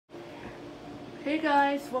Hey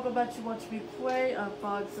guys, welcome back to Watch Me Play of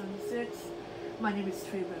Bod 76. My name is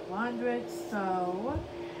 100. So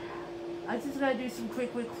I just gotta do some quick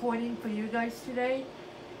recording for you guys today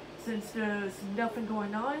since there's nothing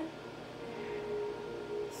going on.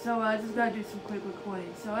 So I just gotta do some quick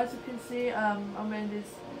recording. So as you can see, I'm in this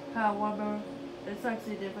power warmer. It's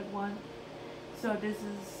actually a different one. So this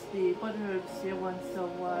is the Butterherb Steel one. So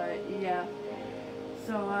yeah.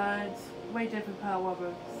 So it's way different power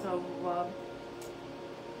warmer. So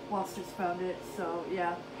Walsh just found it, so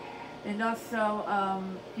yeah. And also,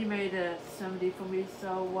 he made a 70 for me,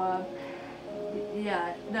 so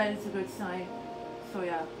yeah, that is a good sign. So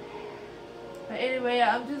yeah. But anyway,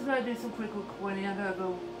 I'm just gonna do some quick recording. I'm gonna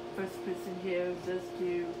go first person here just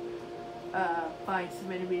to find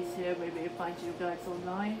some enemies here, maybe find you guys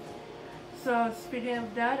online. So speaking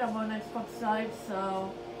of that, I'm on Xbox Live,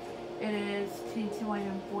 so it is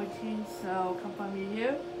TTYM14, so come find me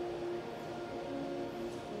here.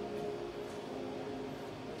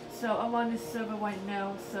 So I'm on this server right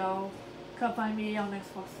now, so come find me on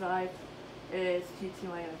Xbox Live. It's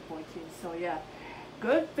TTYM14, so yeah.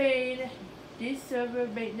 Good thing this server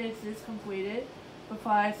maintenance is completed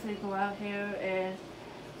before I actually go out here and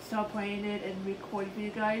start playing it and record for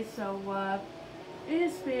you guys. So it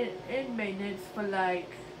has been in maintenance for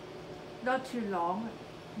like not too long,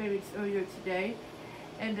 maybe it's earlier today,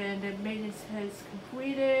 and then the maintenance has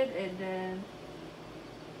completed, and then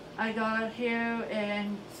I got here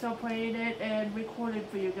and started playing it and recorded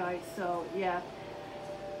for you guys, so yeah.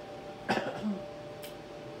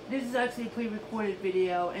 This is actually a pre-recorded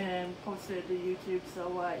video and posted to YouTube,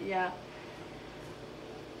 so yeah.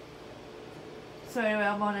 So anyway,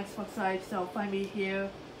 I'm on Xbox Live, so find me here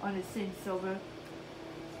on the same server.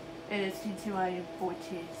 It is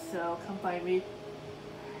TTYM14, so come find me.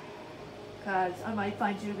 Cause I might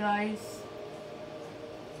find you guys.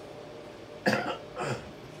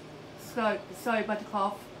 Sorry about the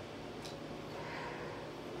cough.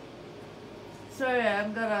 So yeah,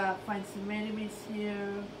 I'm gonna find some enemies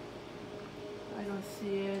here. I don't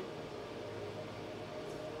see it.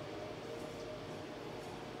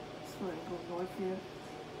 Just gonna go north here.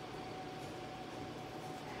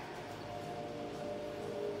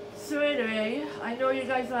 So anyway, I know you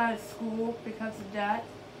guys are at school because of that.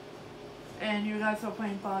 And you guys are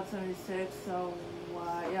playing Bod 76, so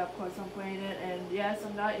yeah, of course I'm playing it, and yes,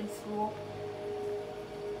 I'm not in school.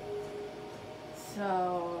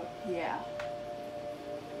 So yeah.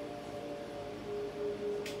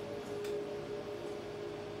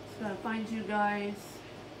 Just gonna find you guys,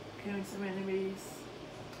 killing some enemies,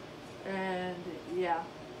 and yeah.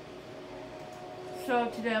 So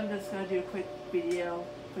today I'm just gonna do a quick video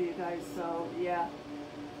for you guys, so yeah.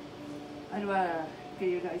 I don't wanna get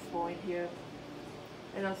you guys going here.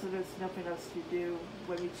 And also there's nothing else to do.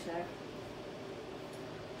 Let me check.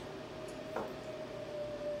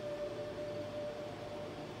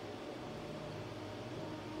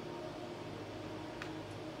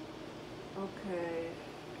 Okay.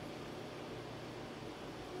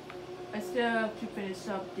 I still have to finish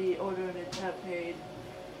up the order in the tab page.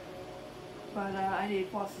 But I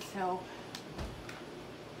need boss's help.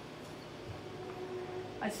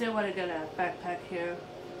 I still want to get a backpack here,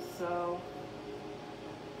 so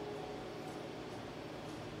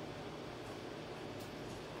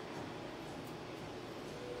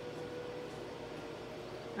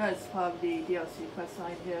that's probably the DLC quest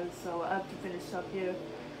line here, so I have to finish up here.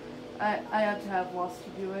 I have to have Walsh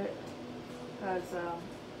to do it, because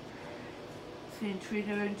it's getting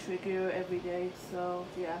trigger and trigger every day, so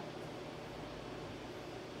yeah.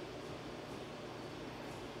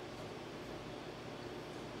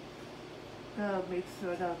 Gotta make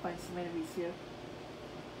sure that I find some enemies here.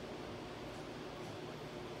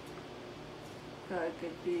 Gotta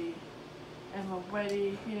get the ammo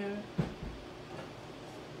ready here.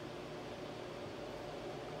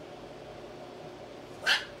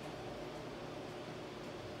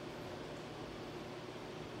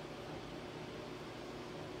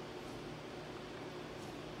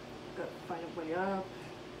 Gotta find a way up.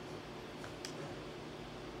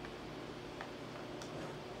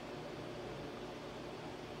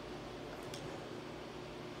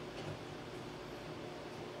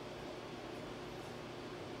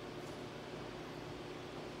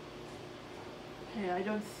 Hey, I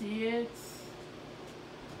don't see it.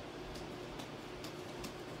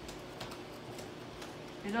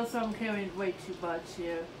 And also I'm carrying way too much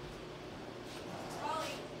here.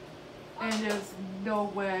 And there's no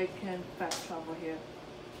way I can fast travel here.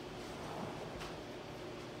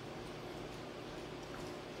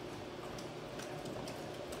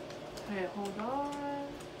 Okay, hold on.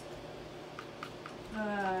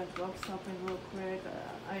 Drop something real quick.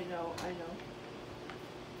 I know.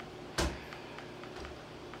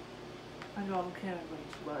 I know I'm carrying way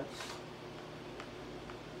too much.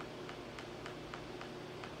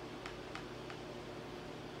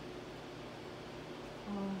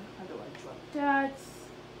 How do I drop that?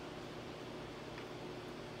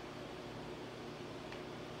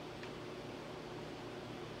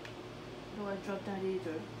 Do I drop that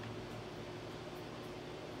either?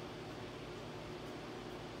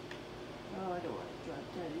 Oh, I don't want to drop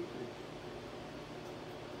that either.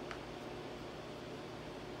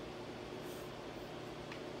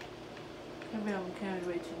 Maybe I'm carrying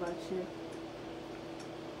way too much here.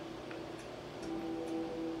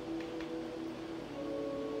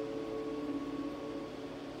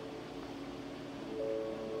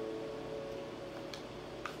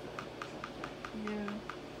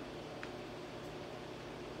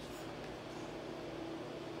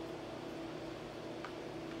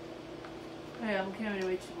 Hey, I'm carrying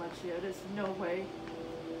way too much here. There's no way.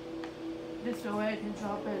 There's no way I can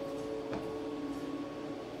drop it.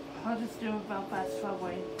 I'll just do it about fast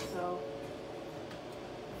traveling, so.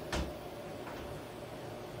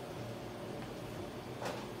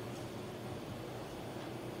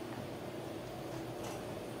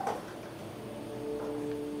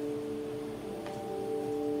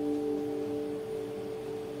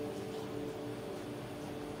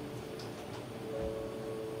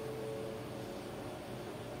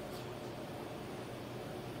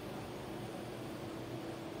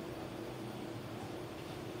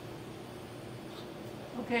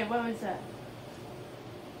 Okay, where is that?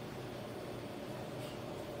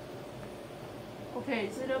 Okay,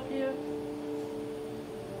 is it up here?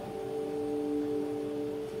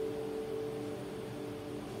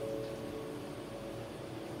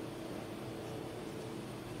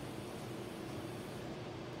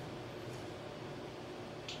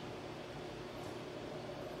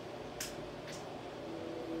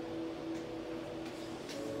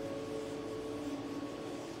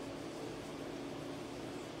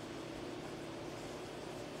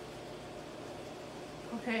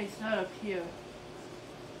 Okay, it's not up here.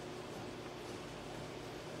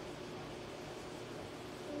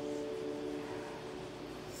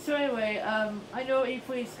 So anyway, I know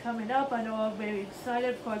E3 is coming up. I know I'm very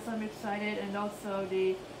excited. Of course, I'm excited, and also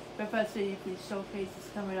the Bethesda E3 showcase is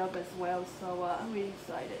coming up as well. So I'm really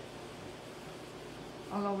excited.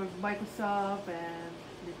 Along with Microsoft and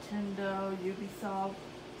Nintendo, Ubisoft,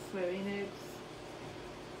 Square Enix.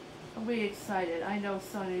 I'm really excited. I know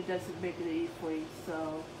Sony doesn't make it E3,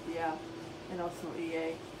 so yeah, and also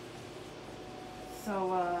EA.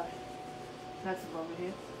 So that's over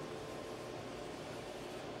here.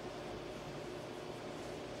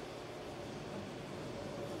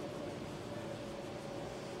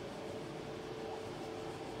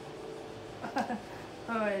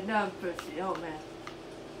 Alright, now I'm thirsty. Oh man.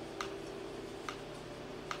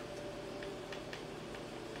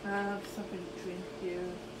 I have something to drink here.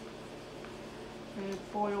 Okay,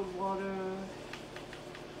 boiled water.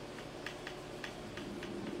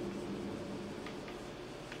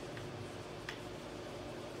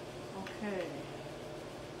 Okay.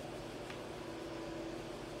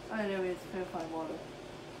 Oh, there is purified water.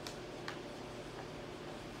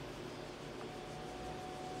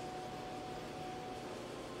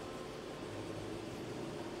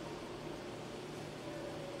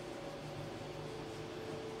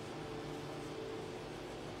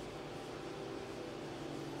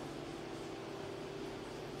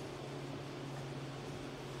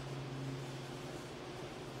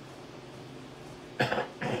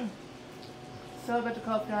 Sorry about the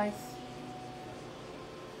cough, guys.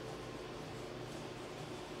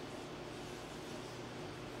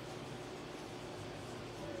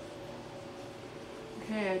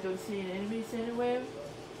 Okay, I don't see any enemies anywhere.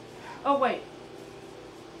 Oh, wait.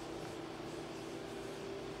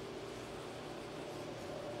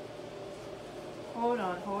 Hold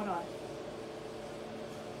on.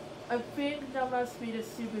 I think that must be the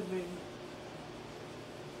Super Mutant.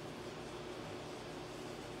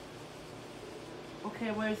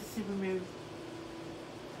 Okay, where's the Super Mutant?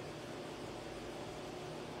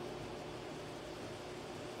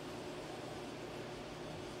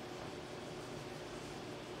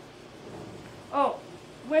 Oh,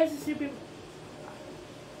 where's the Super...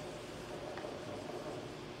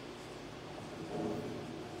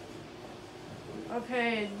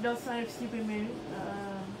 Okay, no sign of Super Mutant.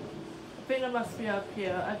 I think it must be up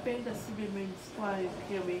here. I think the Super Mutant's trying to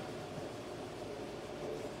kill me.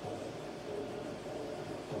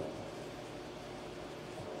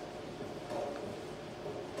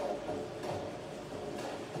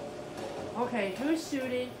 Okay, who's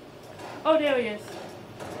shooting. Oh, there he is.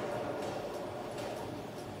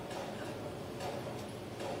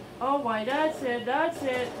 Oh my, that's it, that's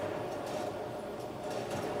it.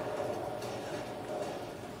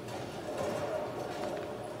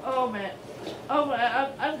 Oh man. Oh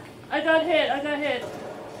my, I got hit, I got hit.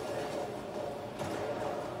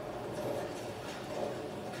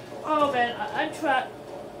 Oh man, I'm trapped.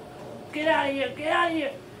 Get out of here, get out of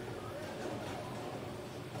here.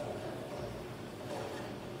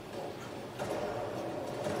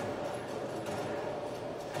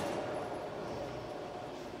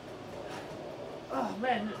 Oh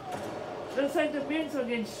man, looks like the mutants are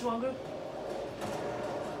getting stronger.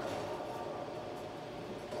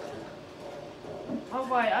 Oh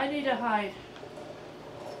my, I need to hide.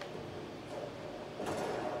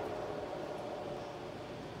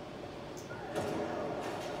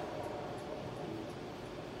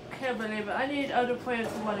 Can't believe it. I need other players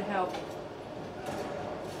who want to help.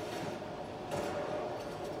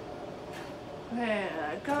 Okay,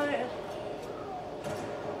 I got it.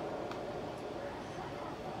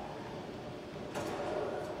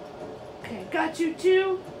 Okay, got you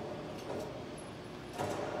too.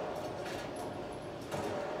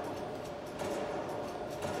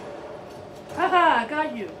 Haha,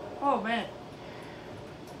 got you. Oh man.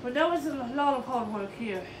 But that was a lot of hard work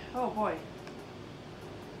here. Oh boy.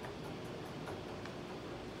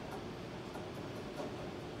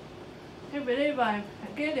 Can't believe I'm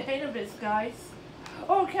getting the hang of this, guys.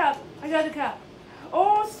 Oh, cap! I got the cap.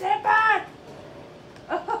 Oh, step back!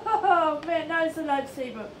 Oh man, that is a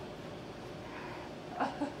lifesaver.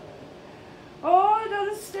 Oh,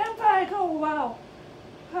 another step back! Oh wow!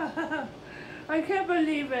 I can't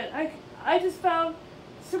believe it. I just found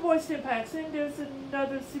some more step packs, and there's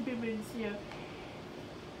another Super Mutants here.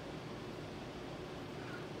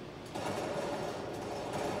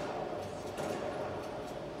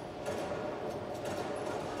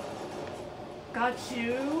 Got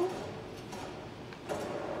you.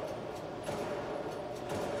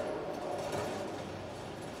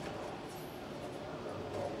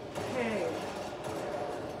 Okay.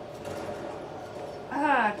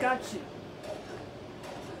 Ah, got you.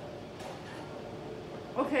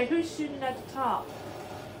 Okay, who's shooting at the top?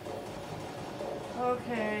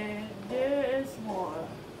 Okay, there is more.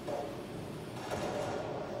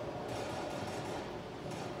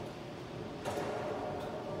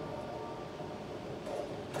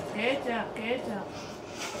 Get down, get down.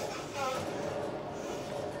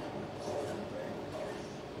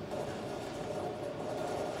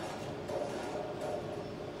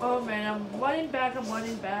 Oh man, I'm running back, I'm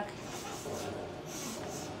running back.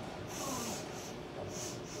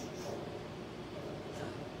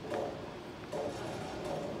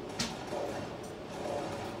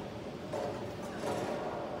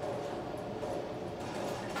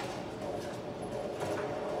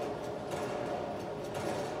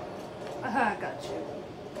 Aha, got you.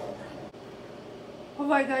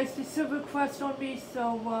 Alright guys, the server crashed on me,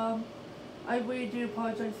 so I really do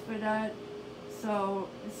apologize for that. So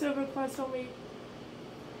the server crashed on me,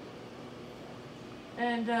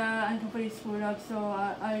 and I'm completely screwed up, so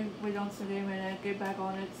I went on to game and I get back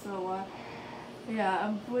on it, so yeah,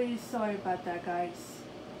 I'm really sorry about that guys.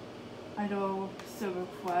 I know server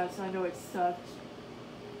crashed, I know it sucked.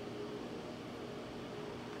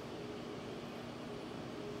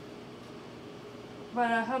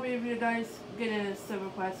 But how many of you guys get a server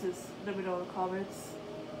classes? Let me know in the comments.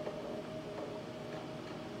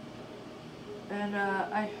 And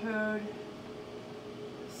I heard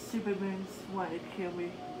Super Mutants wanted to kill me.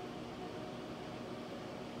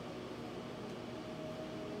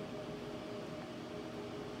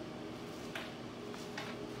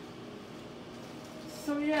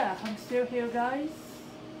 So yeah, I'm still here guys.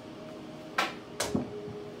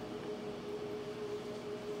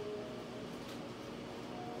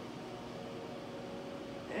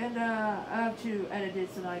 And I have to edit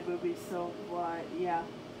this tonight movie, so yeah.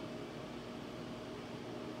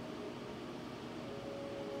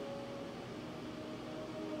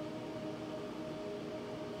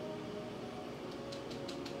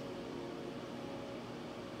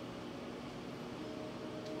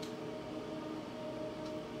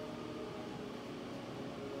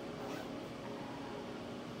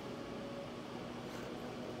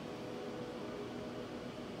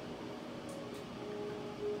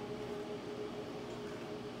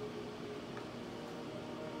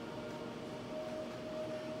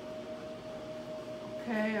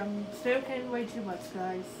 Okay, I'm still getting way too much,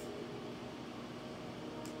 guys.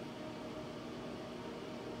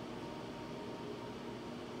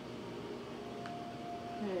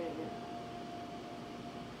 Okay.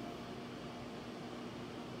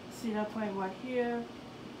 see that point right here.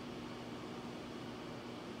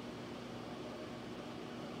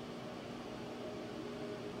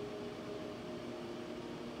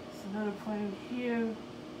 There's another point here.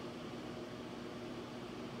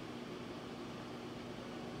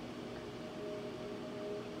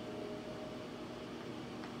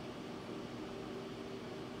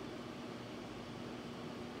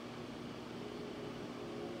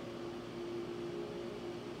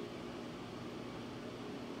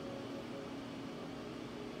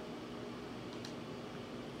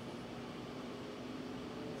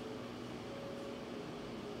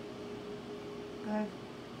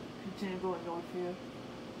 Continue going north here.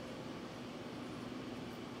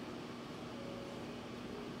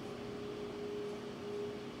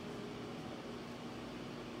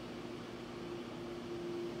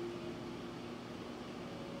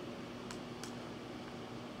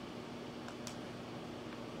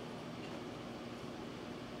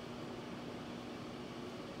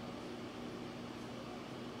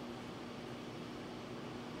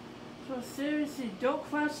 So seriously, don't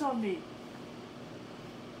crash on me.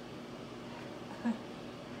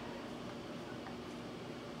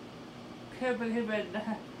 Can't believe it.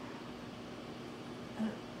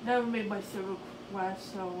 Never made my server crash,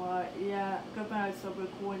 so yeah, goodbye, I stop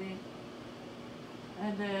recording.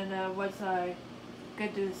 And then once I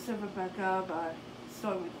get the server back up, I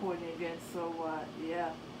start recording again, so yeah.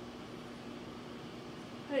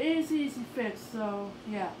 It is easy fix, so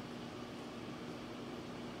yeah.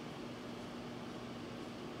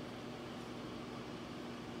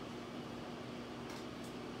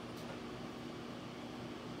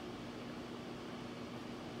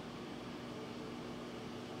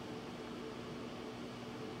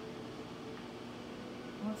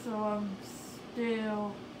 So I'm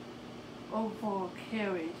still over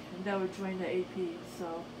carried, and that would drain the AP,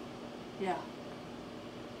 so yeah.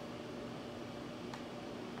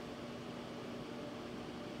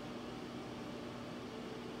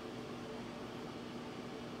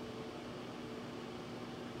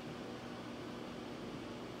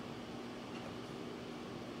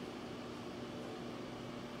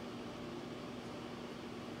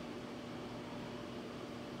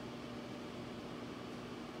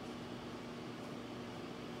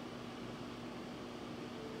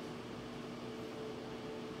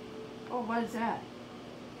 Oh, what is that?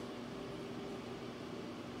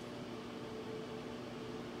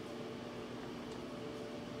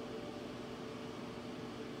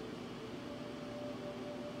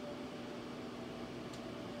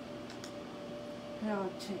 I'll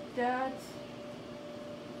take that.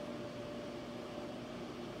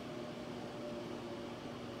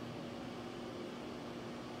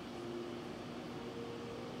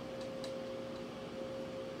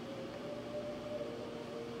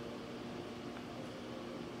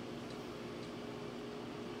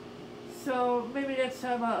 So maybe next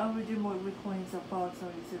time I will do more recordings of Fallout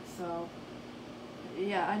 76. So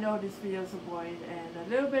yeah, I know this video is boring and a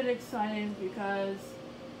little bit exciting because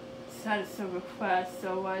it's had a server crash.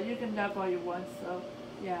 So you can laugh all you want. So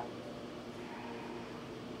yeah.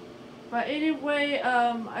 But anyway,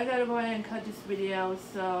 I gotta go ahead and cut this video.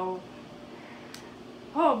 So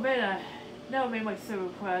oh man, I now made my server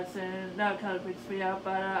crash and that kind of freaks me out.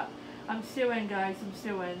 But I'm still in, guys. I'm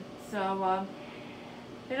still in. So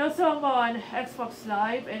and also I'm on Xbox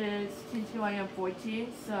Live. It is TTYM14,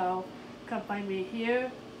 so come find me here.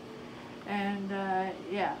 And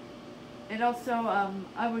yeah. And also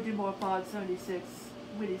I will do more Fallout 76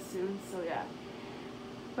 really soon, so yeah.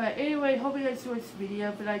 But anyway, hope you guys enjoyed this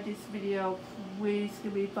video. If you like this video, please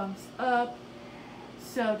give me a thumbs up.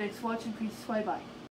 So thanks for watching. Peace. Bye bye.